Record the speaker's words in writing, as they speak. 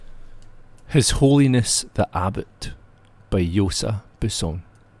His Holiness the Abbot by Yosa Busson.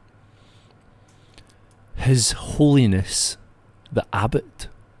 His Holiness the Abbot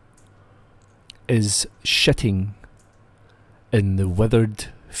is shitting in the withered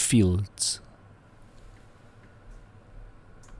fields